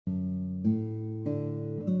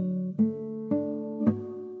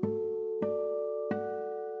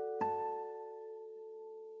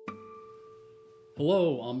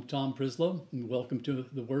Hello, I'm Tom Prislow, and welcome to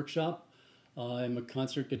the workshop. I'm a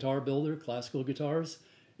concert guitar builder, classical guitars,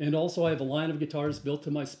 and also I have a line of guitars built to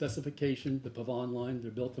my specification, the Pavan line. They're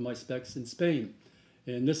built to my specs in Spain.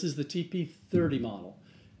 And this is the TP-30 model.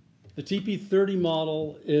 The TP-30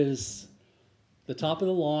 model is the top of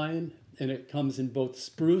the line, and it comes in both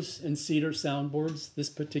spruce and cedar soundboards. This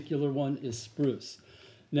particular one is spruce.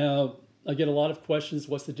 Now, I get a lot of questions,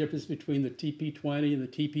 what's the difference between the TP-20 and the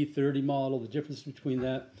TP-30 model, the difference between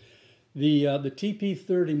that. The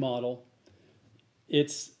TP-30 model,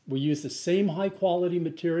 we use the same high quality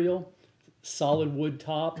material, solid wood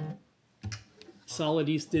top, solid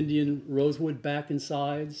East Indian Rosewood back and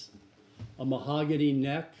sides, a mahogany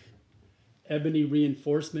neck, ebony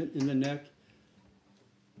reinforcement in the neck,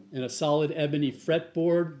 and a solid ebony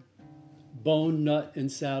fretboard, bone, nut,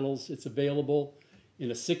 and saddles. It's available in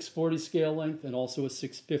a 640 scale length and also a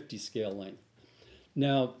 650 scale length.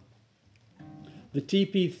 Now, the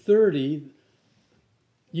TP-30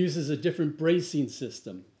 uses a different bracing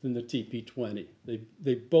system than the TP-20.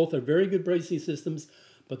 They both are very good bracing systems,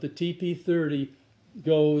 but the TP-30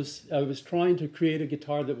 I was trying to create a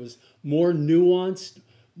guitar that was more nuanced,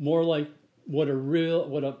 more like what a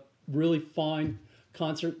really fine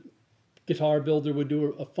concert guitar builder would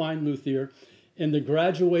do, a fine luthier. And the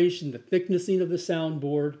graduation, the thicknessing of the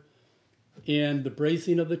soundboard, and the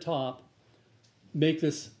bracing of the top make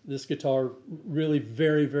this guitar really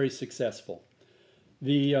very, very successful.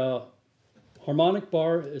 The harmonic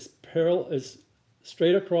bar is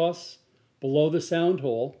straight across below the sound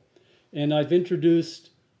hole, and I've introduced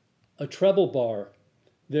a treble bar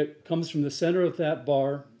that comes from the center of that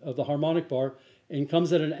bar, of the harmonic bar, and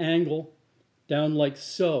comes at an angle down like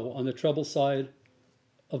so on the treble side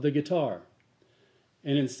of the guitar.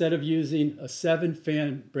 And instead of using a 7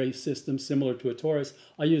 fan brace system similar to a Taurus,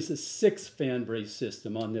 I use a 6 fan brace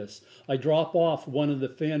system on this. I drop off one of the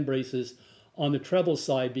fan braces on the treble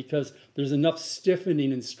side because there's enough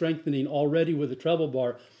stiffening and strengthening already with the treble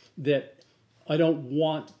bar that I don't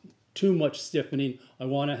want too much stiffening. I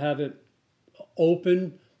want to have it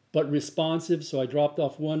open but responsive, so I dropped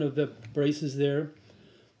off one of the braces there.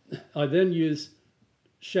 I then use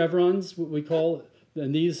chevrons, what we call,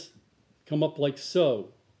 and these come up like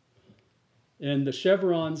so. And the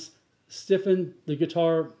chevrons stiffen the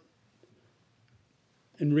guitar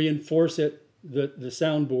and reinforce it, the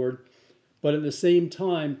soundboard, but at the same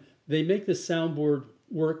time, they make the soundboard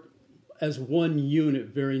work as one unit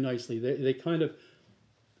very nicely. They kind of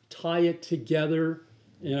tie it together,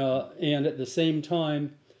 and at the same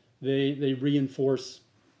time, they reinforce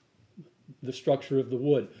the structure of the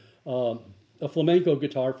wood. A flamenco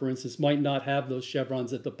guitar, for instance, might not have those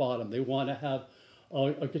chevrons at the bottom. They want to have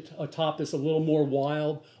a top that's a little more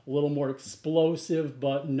wild, a little more explosive,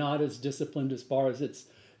 but not as disciplined as far as its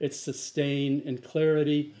sustain and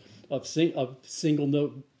clarity of single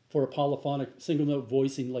note, for a polyphonic single note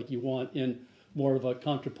voicing like you want in more of a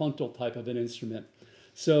contrapuntal type of an instrument.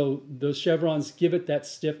 So those chevrons give it that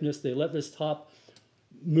stiffness. They let this top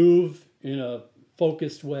move in a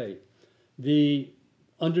focused way.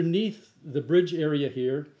 Underneath the bridge area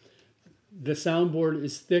here, the soundboard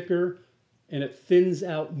is thicker and it thins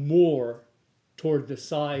out more toward the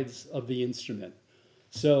sides of the instrument.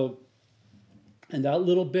 So, and that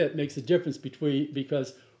little bit makes a difference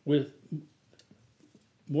because with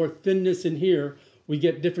more thinness in here, we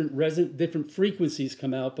get different frequencies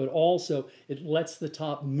come out, but also it lets the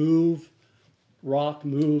top move, rock,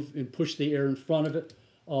 move, and push the air in front of it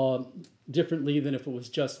differently than if it was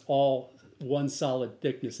just all one solid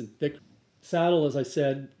thickness and thick. Saddle, as I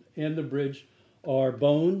said, and the bridge are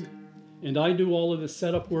bone, and I do all of the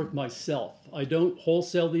setup work myself. I don't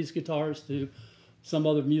wholesale these guitars to some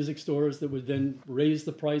other music stores that would then raise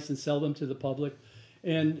the price and sell them to the public.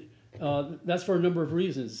 And that's for a number of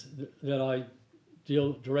reasons that I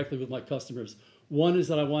deal directly with my customers. One is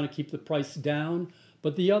that I want to keep the price down,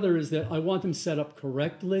 but the other is that I want them set up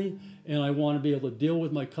correctly, and I want to be able to deal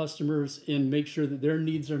with my customers and make sure that their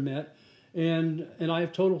needs are met. And I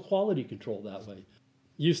have total quality control that way.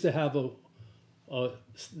 Used to have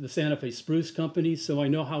the Santa Fe Spruce Company, so I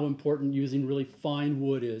know how important using really fine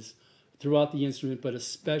wood is throughout the instrument, but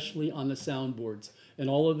especially on the soundboards. And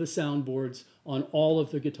all of the soundboards on all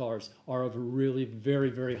of the guitars are of a really very,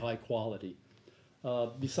 very high quality.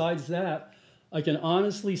 Besides that, I can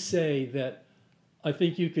honestly say that I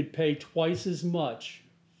think you could pay twice as much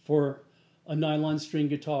for a nylon string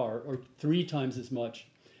guitar, or 3 times as much,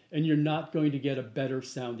 and you're not going to get a better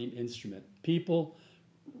sounding instrument. People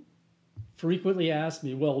frequently ask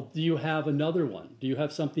me, well, do you have another one? Do you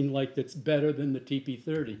have something like that's better than the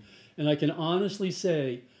TP-30? And I can honestly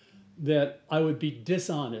say that I would be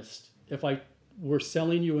dishonest if I we're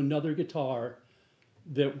selling you another guitar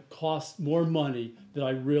that costs more money that I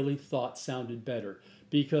really thought sounded better,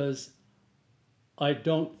 because I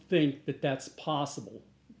don't think that that's possible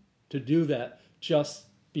to do that just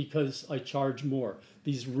because I charge more.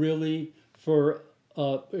 These really, for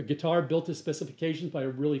a guitar built to specifications by a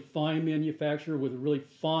really fine manufacturer with a really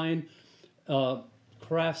fine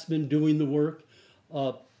craftsman doing the work,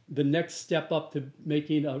 the next step up to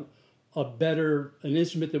making an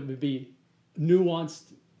instrument that would be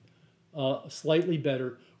nuanced, slightly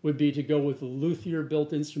better, would be to go with a luthier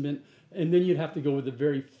built instrument, and then you'd have to go with a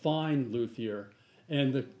very fine luthier,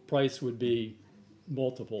 and the price would be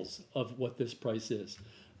multiples of what this price is.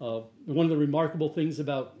 One of the remarkable things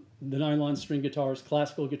about the nylon string guitars,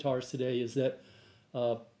 classical guitars today, is that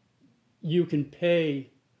you can pay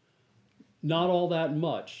not all that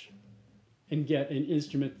much and get an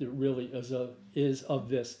instrument that really is of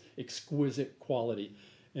this exquisite quality.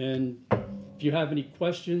 And if you have any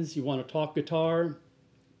questions, you want to talk guitar,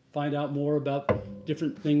 find out more about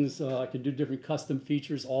different things, I can do different custom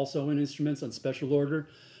features also in instruments on special order,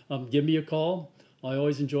 give me a call. I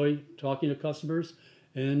always enjoy talking to customers.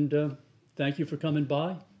 And thank you for coming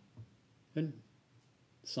by, and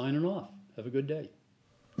signing off. Have a good day.